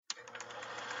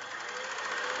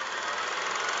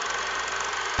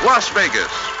Las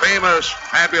Vegas, famous,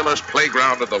 fabulous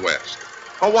playground of the West.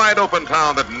 A wide-open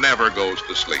town that never goes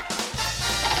to sleep.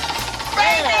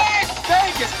 Vegas!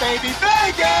 Vegas, baby,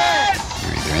 Vegas!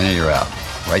 You're either in or you're out.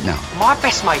 Right now. My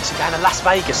best mates are going to Las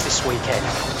Vegas this weekend.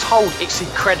 I'm told it's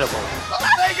incredible.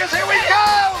 Vegas, here we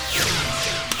go!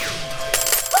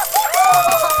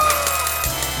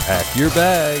 Pack your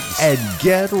bags and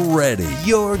get ready.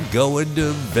 You're going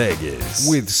to Vegas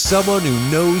with someone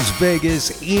who knows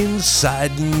Vegas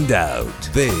inside and out.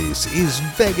 This is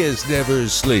Vegas Never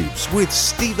Sleeps with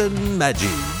Stephen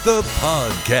Maggi, the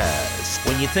podcast.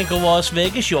 When you think of Las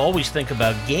Vegas, you always think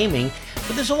about gaming,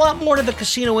 but there's a lot more to the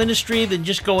casino industry than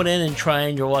just going in and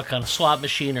trying your luck on a slot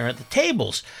machine or at the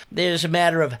tables. There's a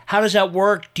matter of how does that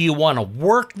work? Do you want to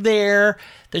work there?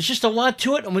 There's just a lot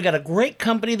to it, and we got a great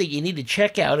company that you need to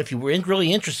check out if you were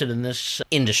really interested in this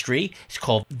industry. It's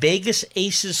called Vegas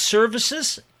Aces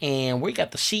Services, and we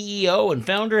got the CEO and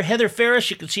founder, Heather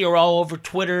Ferris. You can see her all over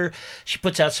Twitter. She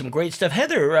puts out some great stuff.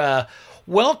 Heather,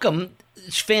 welcome.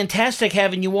 It's fantastic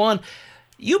having you on.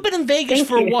 You've been in Vegas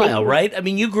for a while, right? I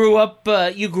mean, you grew up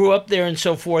there and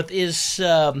so forth.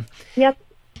 Yep.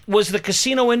 Was the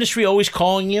casino industry always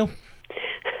calling you?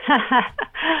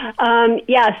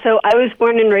 Yeah, so I was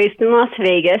born and raised in Las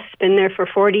Vegas, been there for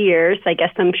 40 years. I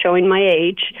guess I'm showing my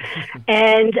age.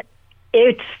 And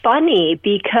it's funny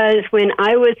because when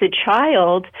I was a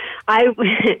child,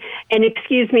 and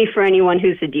excuse me for anyone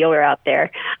who's a dealer out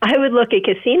there, I would look at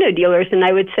casino dealers and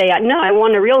I would say, no, I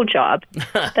want a real job.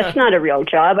 That's not a real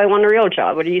job. I want a real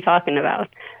job. What are you talking about?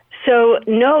 So,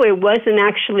 no, it wasn't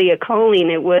actually a calling.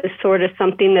 It was sort of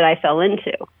something that I fell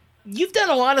into. You've done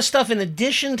a lot of stuff in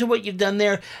addition to what you've done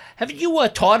there. Have you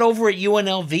taught over at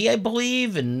UNLV, I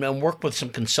believe, and worked with some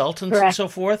consultants Correct. and so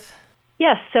forth?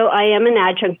 Yes, so I am an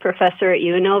adjunct professor at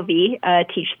UNLV,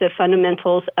 teach the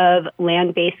fundamentals of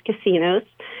land-based casinos,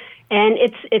 and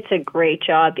it's a great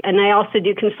job. And I also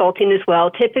do consulting as well.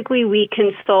 Typically, we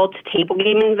consult table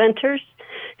game inventors.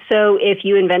 So if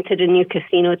you invented a new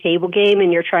casino table game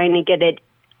and you're trying to get it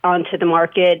onto the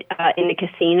market in a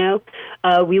casino,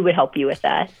 we would help you with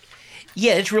that.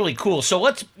 Yeah, it's really cool. So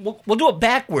we'll do it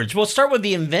backwards. We'll start with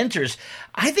the inventors.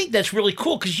 I think that's really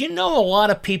cool because a lot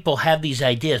of people have these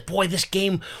ideas. Boy, this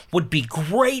game would be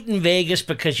great in Vegas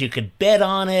because you could bet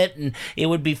on it and it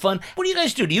would be fun. What do you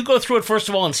guys do? Do you go through it first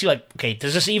of all and see okay,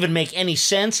 does this even make any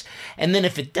sense? And then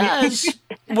if it does,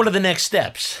 what are the next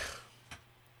steps?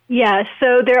 Yeah,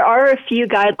 so there are a few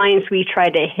guidelines we try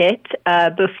to hit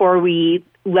before we,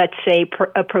 let's say,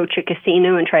 approach a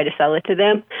casino and try to sell it to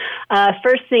them.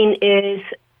 First thing is,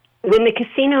 when the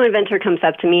casino inventor comes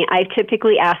up to me, I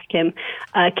typically ask him,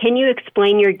 can you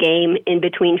explain your game in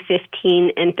between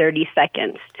 15 and 30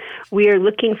 seconds? We are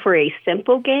looking for a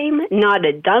simple game, not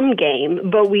a dumb game,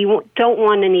 but we don't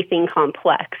want anything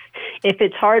complex. If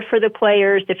it's hard for the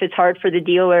players, if it's hard for the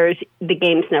dealers, the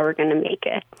game's never going to make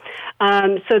it.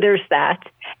 So there's that.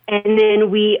 And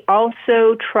then we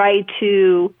also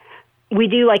we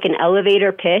do like an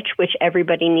elevator pitch, which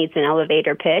everybody needs an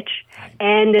elevator pitch.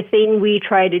 And the thing we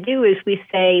try to do is we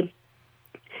say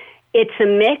it's a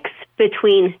mix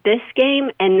between this game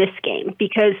and this game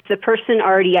because the person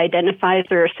already identifies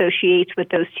or associates with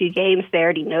those two games. They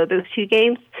already know those two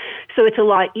games. So it's a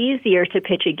lot easier to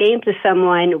pitch a game to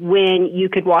someone when you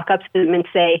could walk up to them and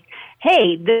say,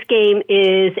 hey, this game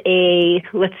is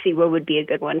let's see, what would be a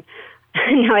good one?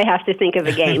 Now I have to think of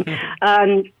a game.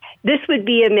 This would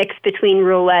be a mix between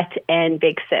roulette and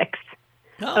Big Six.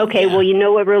 Oh, okay, yeah. Well, you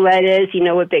know what roulette is, you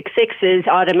know what Big Six is.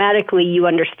 Automatically, you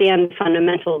understand the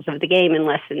fundamentals of the game in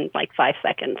less than 5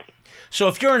 seconds. So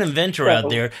if you're an inventor out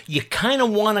there, you kind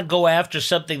of want to go after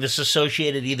something that's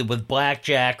associated either with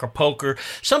blackjack or poker,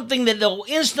 something that they'll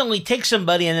instantly take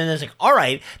somebody and then it's like, all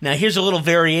right, now here's a little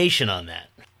variation on that.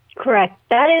 Correct.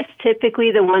 That is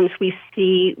typically the ones we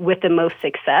see with the most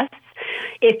success.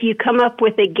 If you come up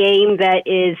with a game that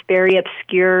is very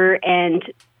obscure and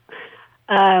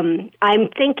I'm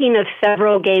thinking of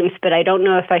several games, but I don't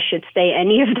know if I should say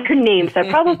any of their names. That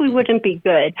probably wouldn't be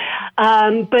good.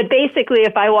 But basically,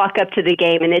 if I walk up to the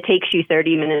game and it takes you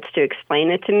 30 minutes to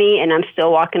explain it to me and I'm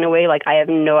still walking away like I have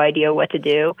no idea what to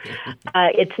do,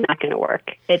 it's not going to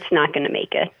work. It's not going to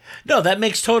make it. No, that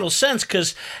makes total sense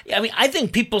because, I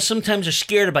think people sometimes are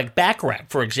scared of Baccarat,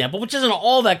 for example, which isn't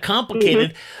all that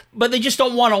complicated, but they just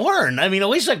don't want to learn. At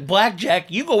least like blackjack,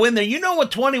 you go in there, you know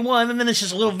what 21, and then it's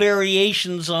just little variations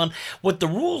on what the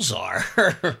rules are.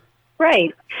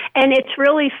 Right. And it's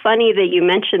really funny that you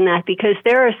mentioned that because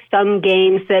there are some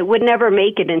games that would never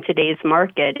make it in today's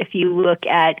market. If you look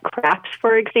at craps,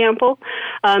 for example,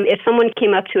 if someone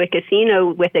came up to a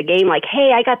casino with a game like,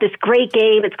 hey, I got this great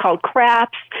game, it's called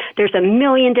craps, there's a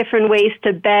million different ways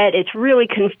to bet, it's really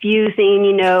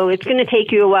confusing, it's going to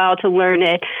take you a while to learn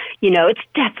it, it's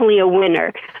definitely a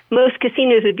winner. Most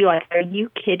casinos would be like, are you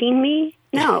kidding me?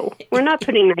 No, we're not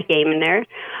putting that game in there.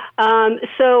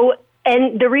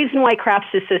 And the reason why craps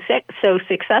is so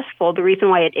successful, the reason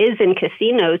why it is in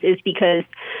casinos is because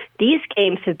these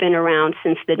games have been around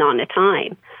since the dawn of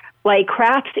time. Like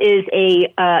craps is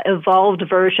a evolved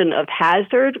version of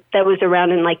Hazard that was around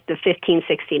in like the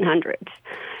 1600s.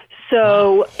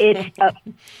 So it's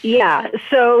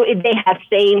so they have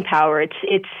staying power.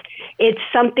 It's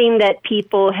something that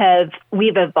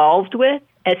we've evolved with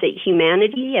as a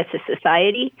humanity, as a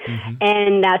society,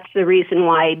 and that's the reason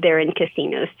why they're in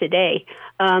casinos today.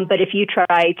 But if you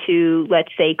try to,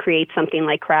 let's say, create something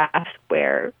like craps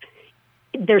where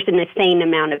there's an insane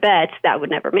amount of bets, that would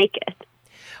never make it.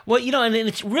 Well, and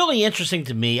it's really interesting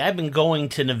to me. I've been going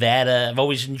to Nevada. I've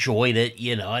always enjoyed it.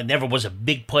 I never was a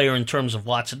big player in terms of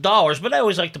lots of dollars, but I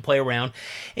always liked to play around.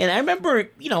 And I remember,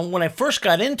 when I first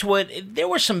got into it, there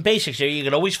were some basics there. You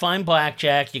could always find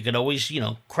blackjack. You could always,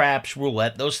 craps,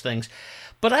 roulette, those things.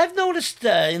 But I've noticed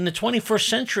in the 21st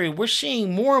century, we're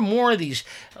seeing more and more of these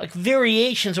like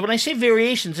variations. When I say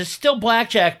variations, it's still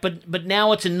blackjack, but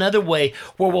now it's another way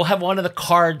where we'll have one of the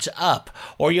cards up,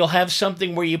 or you'll have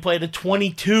something where you play the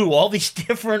 22, all these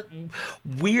different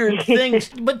weird things.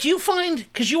 But do you find,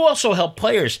 because you also help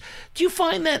players, do you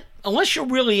find that unless you're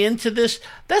really into this,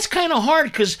 that's kind of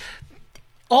hard because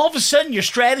all of a sudden your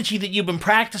strategy that you've been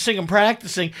practicing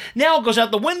now goes out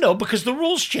the window because the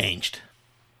rules changed?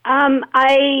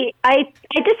 I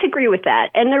disagree with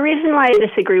that, and the reason why I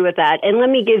disagree with that, and let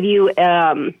me give you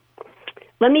a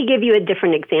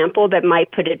different example that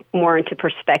might put it more into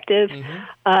perspective.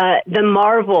 The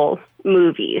Marvel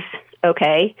movies.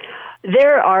 Okay,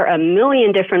 there are a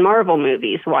million different Marvel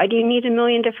movies. Why do you need a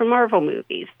million different Marvel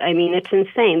movies? I mean, it's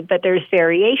insane. But there's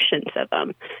variations of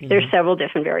them. There's several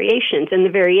different variations, and the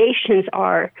variations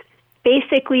are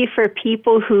basically for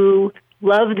people who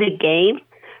love the game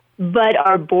but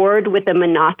are bored with the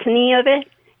monotony of it,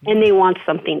 and they want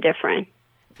something different.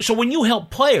 So when you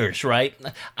help players, right,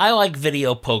 I like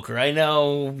video poker. I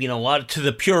know, a lot to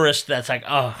the purist, that's like,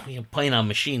 playing on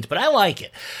machines, but I like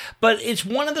it. But it's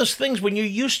one of those things when you're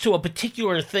used to a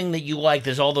particular thing that you like,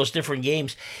 there's all those different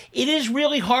games, it is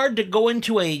really hard to go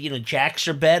into a, jacks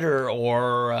are better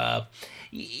or a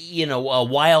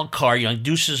wild card,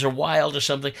 deuces are wild or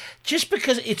something, just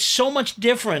because it's so much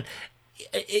different.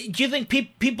 Do you think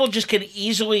people just can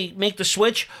easily make the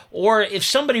switch? Or if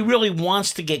somebody really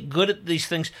wants to get good at these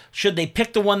things, should they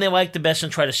pick the one they like the best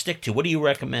and try to stick to? What do you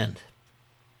recommend?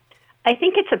 I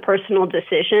think it's a personal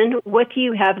decision. What do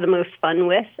you have the most fun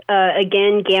with?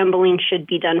 Again, gambling should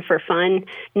be done for fun,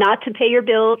 not to pay your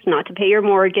bills, not to pay your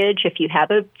mortgage. If you have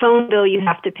a phone bill you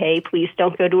have to pay, please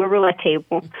don't go to a roulette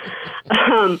table.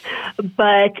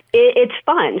 But it's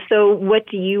fun. So what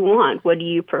do you want? What do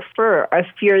you prefer? If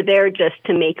you're there just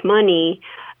to make money,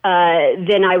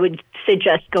 then I would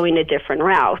suggest going a different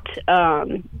route.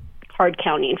 Card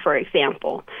counting, for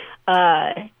example.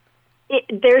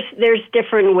 There's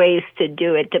different ways to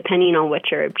do it depending on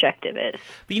what your objective is.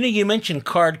 But you mentioned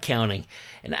card counting,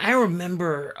 and I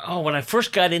remember when I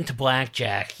first got into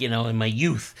blackjack, in my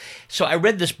youth. So I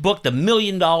read this book, The $1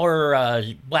 Million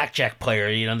Blackjack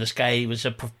Player. This guy, he was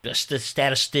a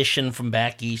statistician from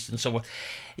back east and so forth.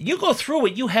 You go through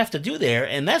what you have to do there,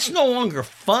 and that's no longer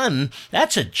fun.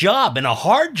 That's a job, and a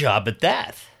hard job at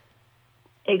that.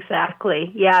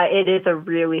 Exactly. Yeah, it is a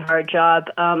really hard job.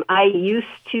 I used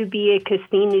to be a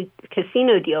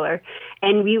casino dealer,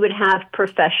 and we would have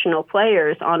professional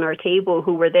players on our table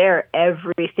who were there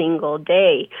every single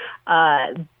day.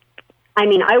 I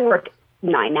worked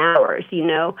 9 hours,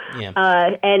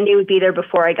 Yeah. And they would be there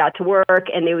before I got to work,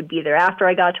 and they would be there after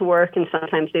I got to work, and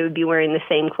sometimes they would be wearing the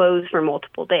same clothes for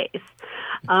multiple days.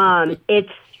 It's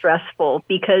stressful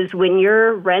because when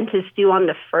your rent is due on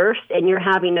the 1st and you're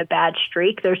having a bad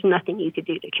streak, there's nothing you could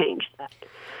do to change that.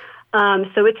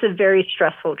 So it's a very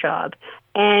stressful job.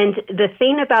 And the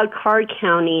thing about card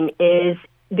counting is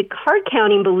the card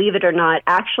counting, believe it or not,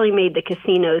 actually made the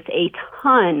casinos a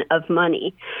ton of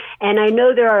money. And I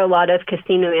know there are a lot of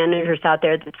casino managers out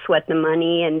there that sweat the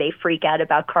money and they freak out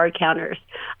about card counters.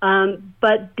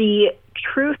 But the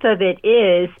truth of it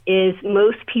is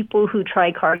most people who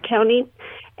try card counting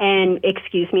and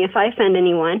excuse me if I offend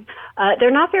anyone,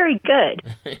 they're not very good.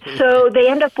 So they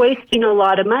end up wasting a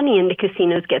lot of money, and the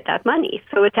casinos get that money.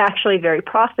 So it's actually very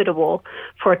profitable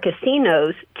for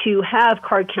casinos to have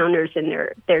card counters in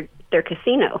their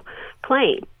casino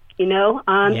playing, you know?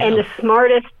 And the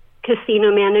smartest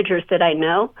casino managers that I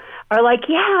know are like,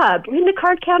 yeah, bring the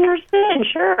card counters in,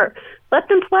 sure. Let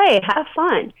them play, have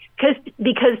fun.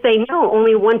 Because they know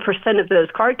only 1% of those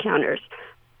card counters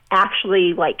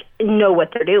actually like know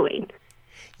what they're doing.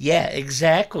 Yeah,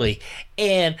 exactly.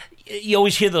 And you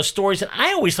always hear those stories, and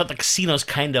I always thought the casinos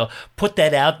kind of put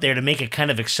that out there to make it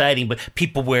kind of exciting, but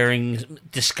people wearing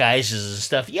disguises and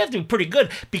stuff, you have to be pretty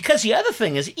good, because the other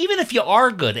thing is, even if you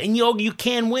are good and you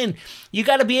can win, you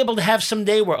got to be able to have some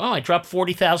day where, I dropped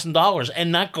 $40,000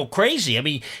 and not go crazy. I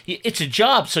mean, it's a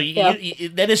job, so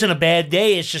that isn't a bad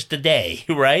day, it's just a day,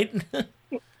 right?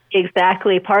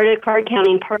 Exactly. Part of card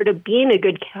counting, part of being a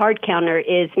good card counter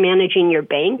is managing your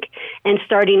bank and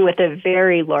starting with a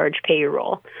very large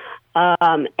payroll.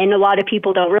 And a lot of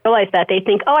people don't realize that. They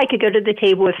think, I could go to the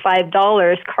table with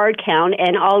 $5 card count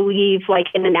and I'll leave like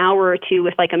in an hour or two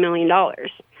with like $1 million.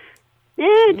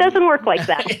 It doesn't work like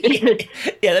that.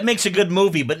 Yeah, that makes a good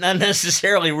movie, but not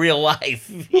necessarily real life.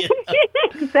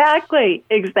 Exactly.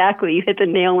 You hit the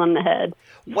nail on the head.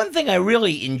 One thing I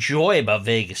really enjoy about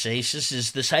Vegas Aces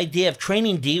is this idea of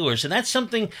training dealers, and that's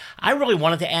something I really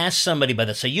wanted to ask somebody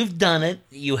about. So you've done it,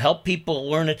 you help people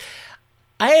learn it.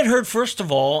 I had heard, first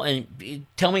of all, and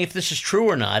tell me if this is true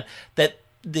or not, that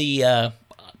the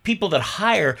people that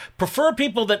hire prefer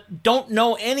people that don't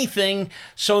know anything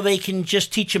so they can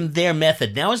just teach them their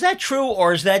method. Now, is that true,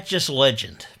 or is that just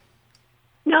legend?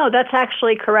 No, that's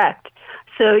actually correct.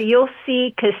 So you'll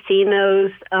see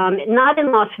casinos, not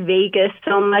in Las Vegas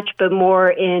so much, but more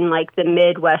in like the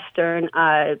Midwestern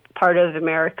part of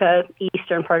America,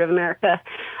 Eastern part of America.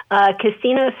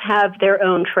 Casinos have their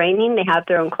own training, they have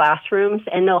their own classrooms,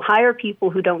 and they'll hire people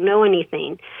who don't know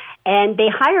anything. And they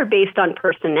hire based on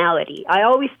personality. I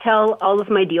always tell all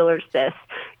of my dealers this.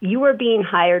 You are being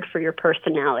hired for your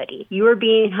personality. You are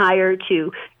being hired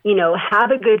to,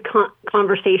 have a good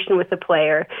conversation with the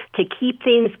player, to keep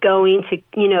things going,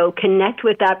 to, connect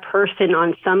with that person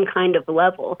on some kind of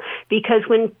level. Because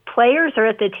when players are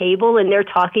at the table and they're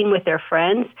talking with their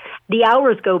friends, the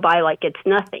hours go by like it's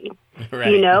nothing.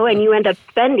 Right. And you end up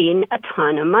spending a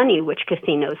ton of money, which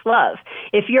casinos love.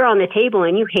 If you're on the table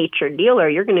and you hate your dealer,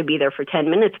 you're going to be there for 10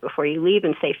 minutes before you leave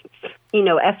and say,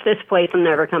 F this place, I'm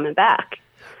never coming back.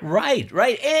 Right.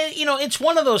 And, it's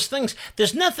one of those things.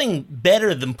 There's nothing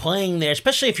better than playing there,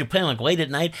 especially if you're playing like late at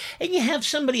night, and you have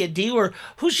somebody, a dealer,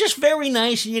 who's just very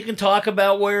nice, and you can talk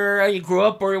about where you grew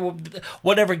up or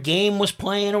whatever game was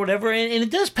playing or whatever, and it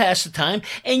does pass the time,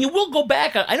 and you will go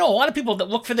back. I know a lot of people that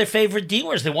look for their favorite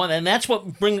dealers. They want, and that's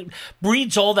what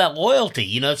breeds all that loyalty.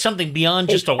 It's something beyond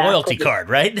just a loyalty card,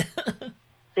 right?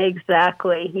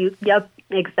 Exactly.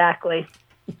 Exactly.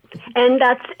 And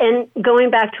going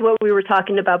back to what we were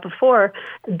talking about before,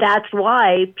 that's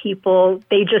why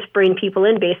they just bring people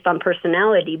in based on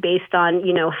personality, based on,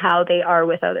 how they are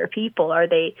with other people. Are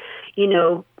they,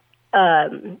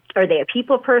 are they a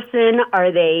people person?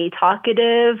 Are they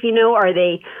talkative? Are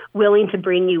they willing to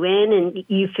bring you in and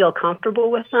you feel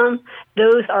comfortable with them?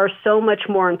 Those are so much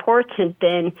more important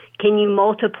than can you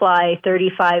multiply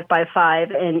 35 by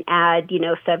 5 and add,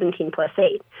 17 plus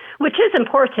 8, which is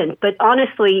important. But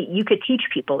honestly, you could teach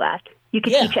people that. You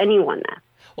could teach anyone that.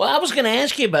 Well, I was going to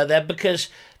ask you about that because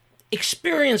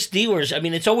experienced dealers,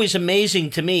 it's always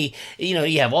amazing to me.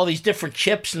 You have all these different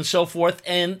chips and so forth,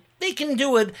 and they can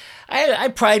do it. I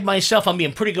pride myself on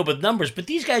being pretty good with numbers, but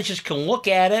these guys just can look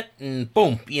at it and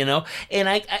boom,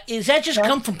 And is that just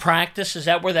come from practice? Is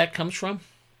that where that comes from?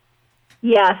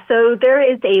 Yeah, so there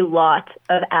is a lot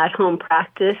of at-home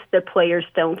practice that players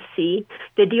don't see.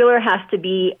 The dealer has to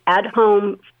be at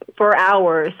home for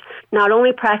hours, not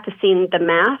only practicing the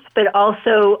math, but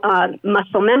also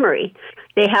muscle memory.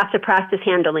 They have to practice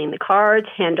handling the cards,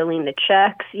 handling the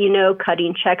checks,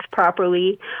 cutting checks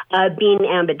properly, being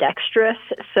ambidextrous.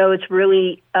 So it's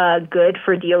really good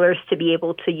for dealers to be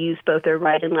able to use both their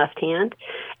right and left hand.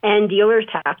 And dealers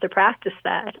have to practice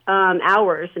that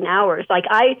hours and hours.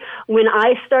 When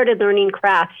I started learning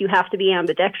craps, you have to be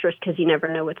ambidextrous because you never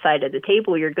know what side of the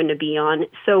table you're going to be on.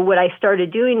 So what I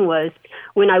started doing was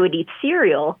when I would eat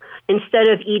cereal, instead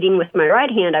of eating with my right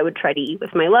hand, I would try to eat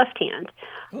with my left hand.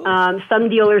 Some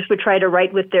dealers would try to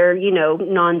write with their,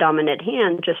 non-dominant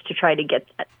hand just to try to get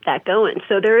that going.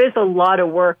 So there is a lot of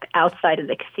work outside of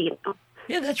the casino.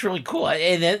 Yeah, that's really cool.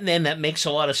 And then that makes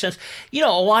a lot of sense. A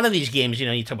lot of these games,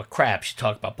 you talk about craps, you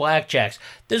talk about blackjacks.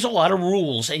 There's a lot of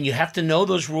rules, and you have to know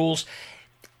those rules.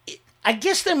 I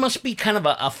guess there must be kind of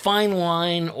a fine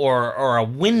line or a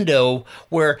window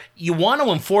where you want to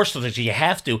enforce those things. You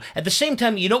have to. At the same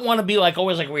time, you don't want to be like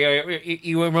always like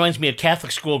it reminds me of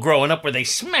Catholic school growing up where they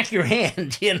smack your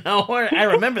hand. I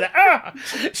remember that.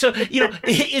 So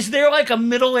is there like a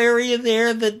middle area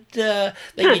there that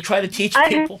you try to teach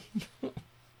people?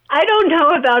 I don't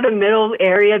know about a middle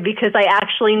area because I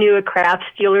actually knew a craps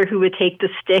dealer who would take the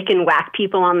stick and whack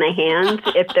people on the hands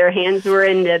if their hands were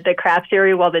in the craps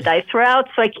area while the dice were out.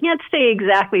 So I can't say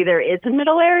exactly there is a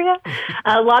middle area.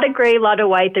 A lot of gray, a lot of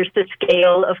white. There's the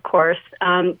scale, of course.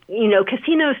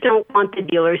 Casinos don't want the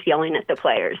dealers yelling at the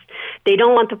players. They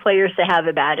don't want the players to have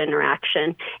a bad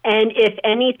interaction. And if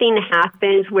anything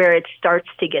happens where it starts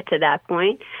to get to that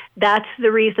point, that's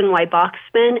the reason why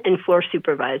boxmen and floor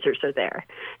supervisors are there.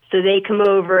 So they come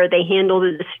over, they handle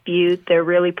the dispute, they're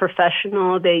really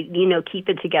professional, they, keep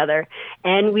it together.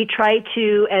 And we try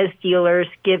to, as dealers,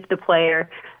 give the player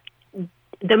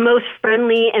the most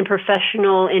friendly and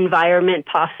professional environment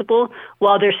possible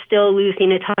while they're still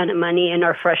losing a ton of money and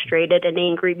are frustrated and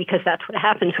angry because that's what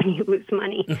happens when you lose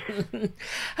money.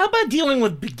 How about dealing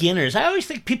with beginners? I always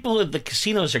think people at the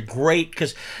casinos are great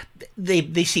because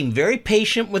they seem very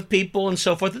patient with people and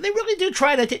so forth, and they really do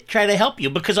try to help you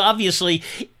because obviously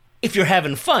if you're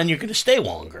having fun, you're going to stay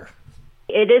longer.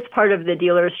 It is part of the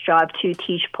dealer's job to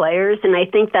teach players, and I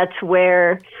think that's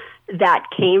where that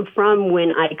came from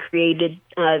when I created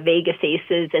Vegas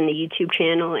Aces and the YouTube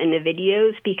channel and the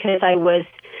videos, because I was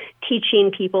teaching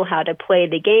people how to play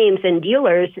the games. And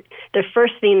dealers, the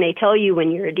first thing they tell you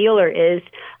when you're a dealer is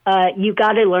you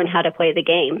got to learn how to play the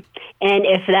game. And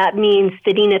if that means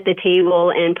sitting at the table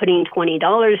and putting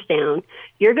 $20 down,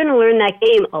 you're going to learn that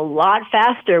game a lot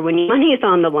faster when your money is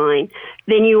on the line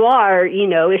than you are,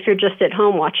 if you're just at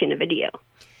home watching a video.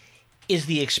 Is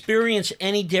the experience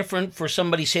any different for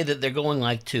somebody, say, that they're going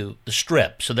like to the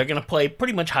Strip, so they're going to play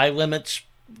pretty much high limits,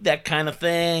 that kind of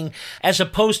thing, as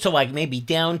opposed to like maybe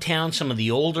downtown, some of the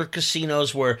older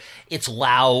casinos where it's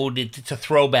loud, it's a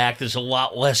throwback, there's a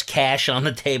lot less cash on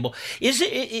the table? Is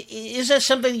that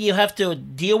something you have to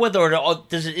deal with, or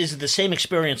is it the same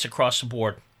experience across the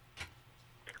board?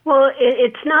 Well,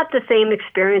 it's not the same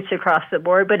experience across the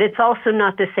board, but it's also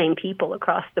not the same people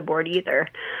across the board either.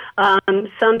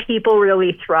 Some people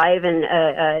really thrive in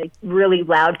a really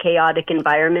loud, chaotic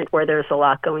environment where there's a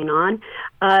lot going on,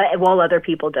 while other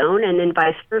people don't, and then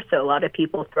vice versa. A lot of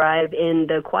people thrive in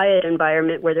the quiet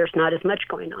environment where there's not as much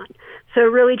going on. So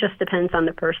it really just depends on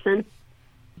the person.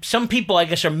 Some people, I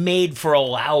guess, are made for a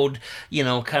loud,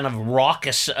 kind of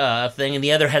raucous thing, and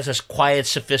the other has this quiet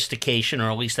sophistication,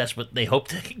 or at least that's what they hope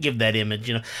to give that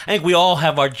image. I think we all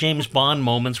have our James Bond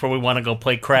moments where we want to go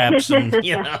play craps, and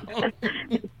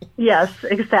Yes,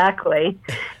 exactly.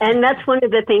 And that's one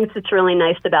of the things that's really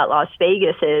nice about Las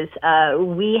Vegas is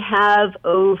we have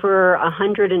over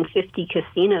 150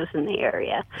 casinos in the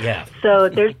area. Yeah. So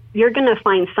you're going to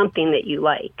find something that you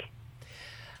like.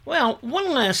 Well,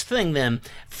 one last thing then.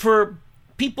 For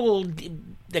people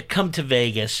that come to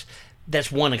Vegas,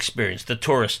 that's one experience, the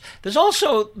tourists. There's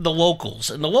also the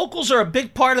locals, and the locals are a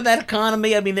big part of that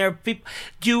economy. I mean, there are people.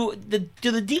 Do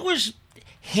the dealers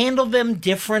handle them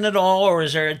different at all, or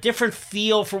is there a different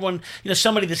feel for when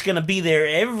somebody that's going to be there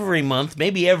every month,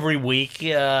 maybe every week?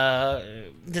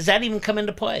 Does that even come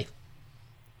into play?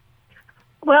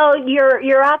 Well,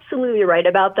 you're absolutely right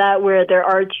about that, where there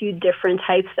are two different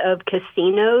types of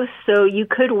casinos. So you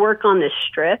could work on the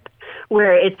Strip,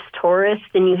 where it's tourists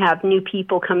and you have new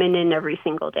people coming in every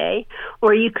single day.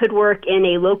 Or you could work in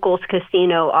a locals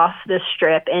casino off the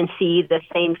Strip and see the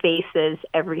same faces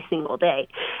every single day.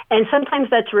 And sometimes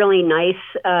that's really nice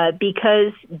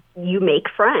because you make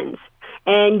friends.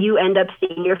 And you end up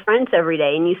seeing your friends every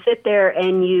day. And you sit there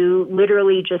and you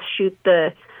literally just shoot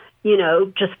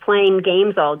just playing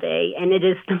games all day, and it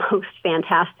is the most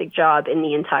fantastic job in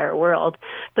the entire world.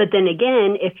 But then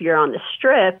again, if you're on the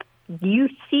Strip, you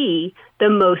see the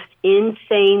most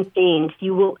insane things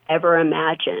you will ever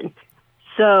imagine.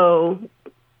 So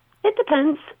it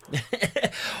depends.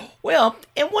 Well,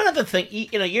 and one other thing,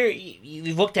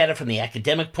 you've looked at it from the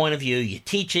academic point of view, you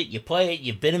teach it, you play it,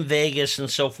 you've been in Vegas and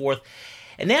so forth.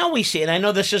 And now we see, and I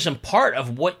know this isn't part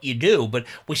of what you do, but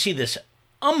we see this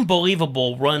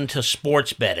unbelievable run to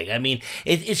sports betting. I mean,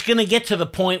 it's going to get to the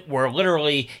point where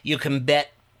literally you can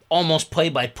bet almost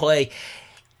play-by-play.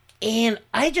 And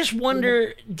I just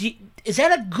wonder, is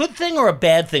that a good thing or a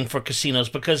bad thing for casinos?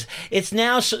 Because it's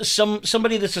now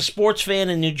somebody that's a sports fan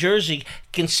in New Jersey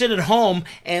can sit at home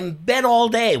and bet all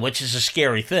day, which is a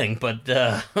scary thing. But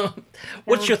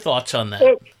what's your thoughts on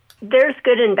that? There's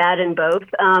good and bad in both.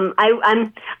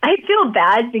 I feel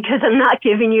bad because I'm not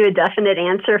giving you a definite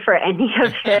answer for any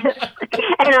of it,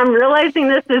 and I'm realizing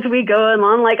this as we go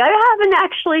along. Like, I haven't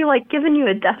actually given you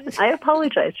a definite. I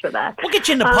apologize for that. We'll get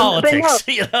you into politics.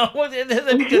 No. You know,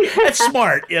 that's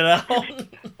smart. You know.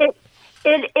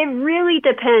 It really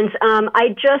depends.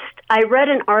 I read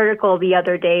an article the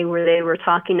other day where they were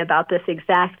talking about this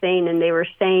exact thing, and they were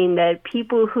saying that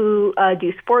people who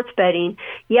do sports betting,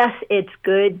 yes, it's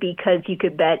good because you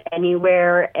could bet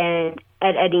anywhere and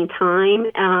at any time,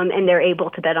 and they're able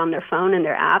to bet on their phone and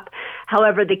their app.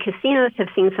 However, the casinos have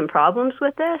seen some problems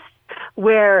with this,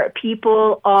 where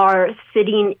people are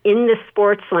sitting in the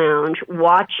sports lounge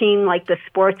watching the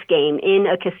sports game in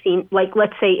a casino,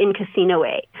 let's say in Casino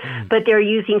A, but they're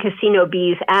using Casino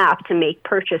B's app to make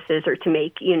purchases or to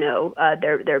make,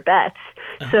 their bets.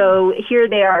 So here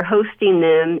they are hosting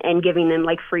them and giving them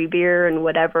free beer and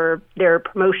whatever their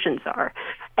promotions are,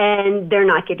 and they're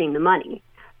not getting the money.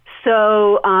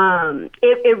 So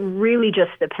it really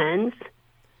just depends.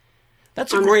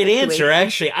 That's a great answer,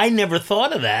 actually. I never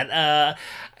thought of that.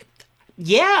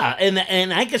 Yeah,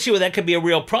 and I can see where that could be a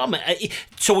real problem.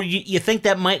 So you think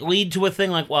that might lead to a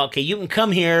thing like, well, okay, you can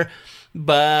come here,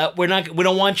 but we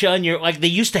don't want you on your, they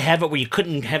used to have it where you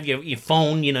couldn't have your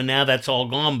phone, now that's all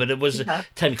gone, but it was a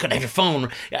time you couldn't have your phone.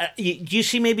 Do you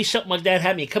see maybe something like that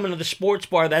happen? You come into the sports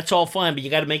bar, that's all fine, but you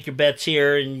got to make your bets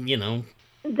here and,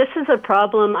 This is a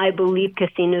problem I believe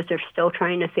casinos are still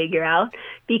trying to figure out,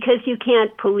 because you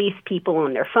can't police people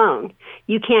on their phone.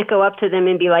 You can't go up to them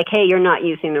and be like, hey, you're not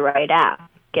using the right app.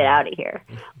 Get out of here.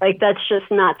 That's just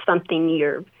not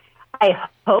something I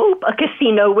hope a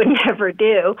casino would never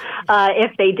do.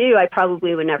 If they do, I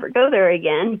probably would never go there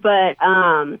again. But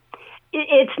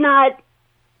it's not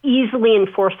easily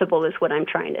enforceable is what I'm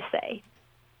trying to say.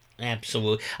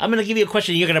 Absolutely. I'm going to give you a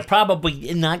question. You're going to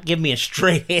probably not give me a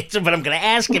straight answer, but I'm going to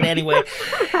ask it anyway.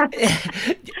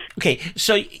 Okay,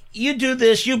 so you do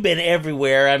this. You've been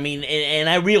everywhere. I mean, and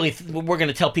I really, we're going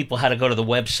to tell people how to go to the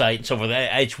website and so forth.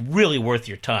 It's really worth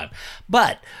your time.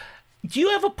 But do you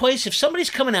have a place, if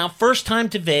somebody's coming out first time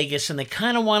to Vegas and they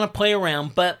kind of want to play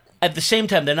around, but at the same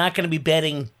time, they're not going to be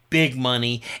betting big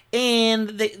money, and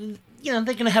they're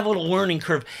going to have a little learning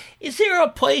curve. Is there a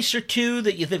place or two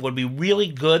that you think would be really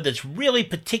good, that's really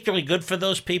particularly good for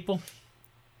those people?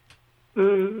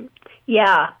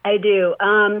 Yeah, I do.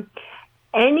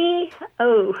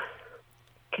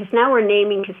 Because now we're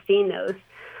naming casinos.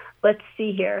 Let's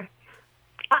see here.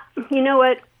 You know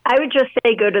what? I would just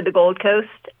say go to the Gold Coast.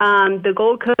 The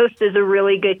Gold Coast is a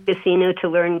really good casino to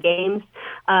learn games.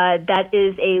 That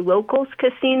is a locals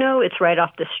casino. It's right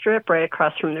off the Strip, right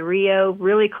across from the Rio,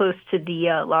 really close to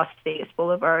the Las Vegas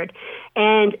Boulevard.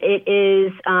 And it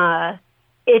is,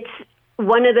 it's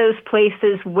one of those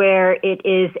places where it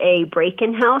is a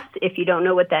break-in house. If you don't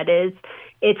know what that is,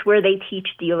 it's where they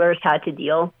teach dealers how to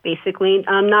deal, basically.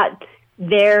 I'm not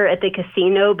there at the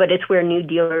casino, but it's where new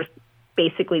dealers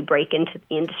basically break into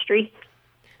the industry.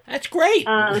 That's great.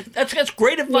 That's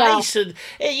great advice. Yeah.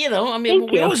 And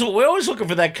we're always looking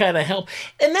for that kind of help.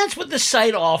 And that's what the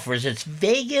site offers. It's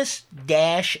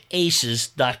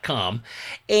Vegas-Aces.com.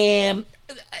 And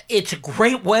it's a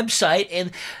great website. And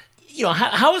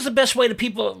how is the best way to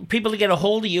people to get a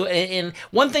hold of you? And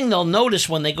one thing they'll notice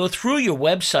when they go through your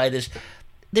website is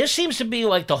there seems to be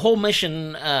the whole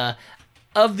mission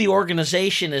of the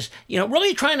organization is,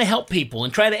 really trying to help people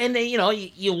and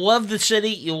you love the city,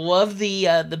 you love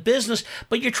the business,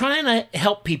 but you're trying to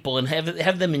help people and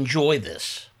have them enjoy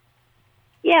this.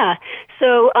 Yeah.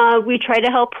 So we try to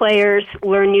help players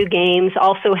learn new games,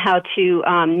 also how to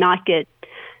not get,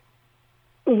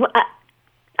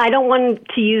 I don't want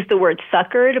to use the word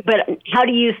suckered, but how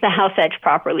to use the house edge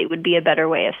properly would be a better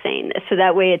way of saying this. So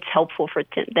that way it's helpful for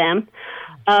them.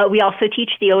 We also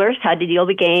teach dealers how to deal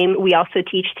the game. We also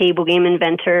teach table game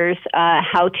inventors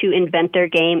how to invent their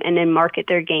game and then market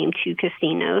their game to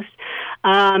casinos.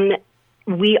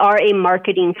 We are a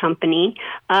marketing company,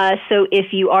 so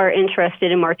if you are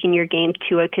interested in marketing your game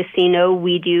to a casino,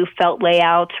 we do felt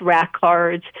layouts, rack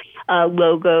cards,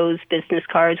 logos, business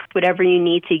cards, whatever you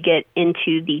need to get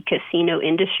into the casino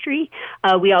industry.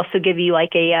 We also give you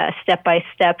a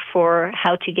step-by-step for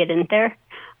how to get in there.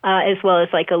 As well as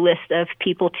a list of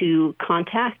people to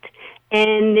contact.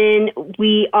 And then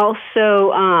we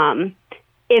also,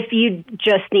 if you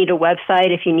just need a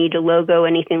website, if you need a logo,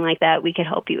 anything like that, we can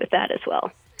help you with that as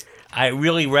well. I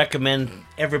really recommend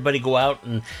everybody go out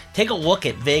and take a look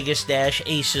at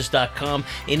Vegas-Aces.com.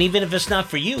 And even if it's not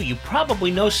for you, you probably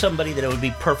know somebody that it would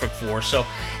be perfect for. So,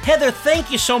 Heather,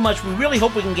 thank you so much. We really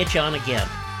hope we can get you on again.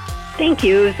 Thank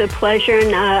you. It was a pleasure,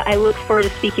 and I look forward to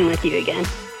speaking with you again.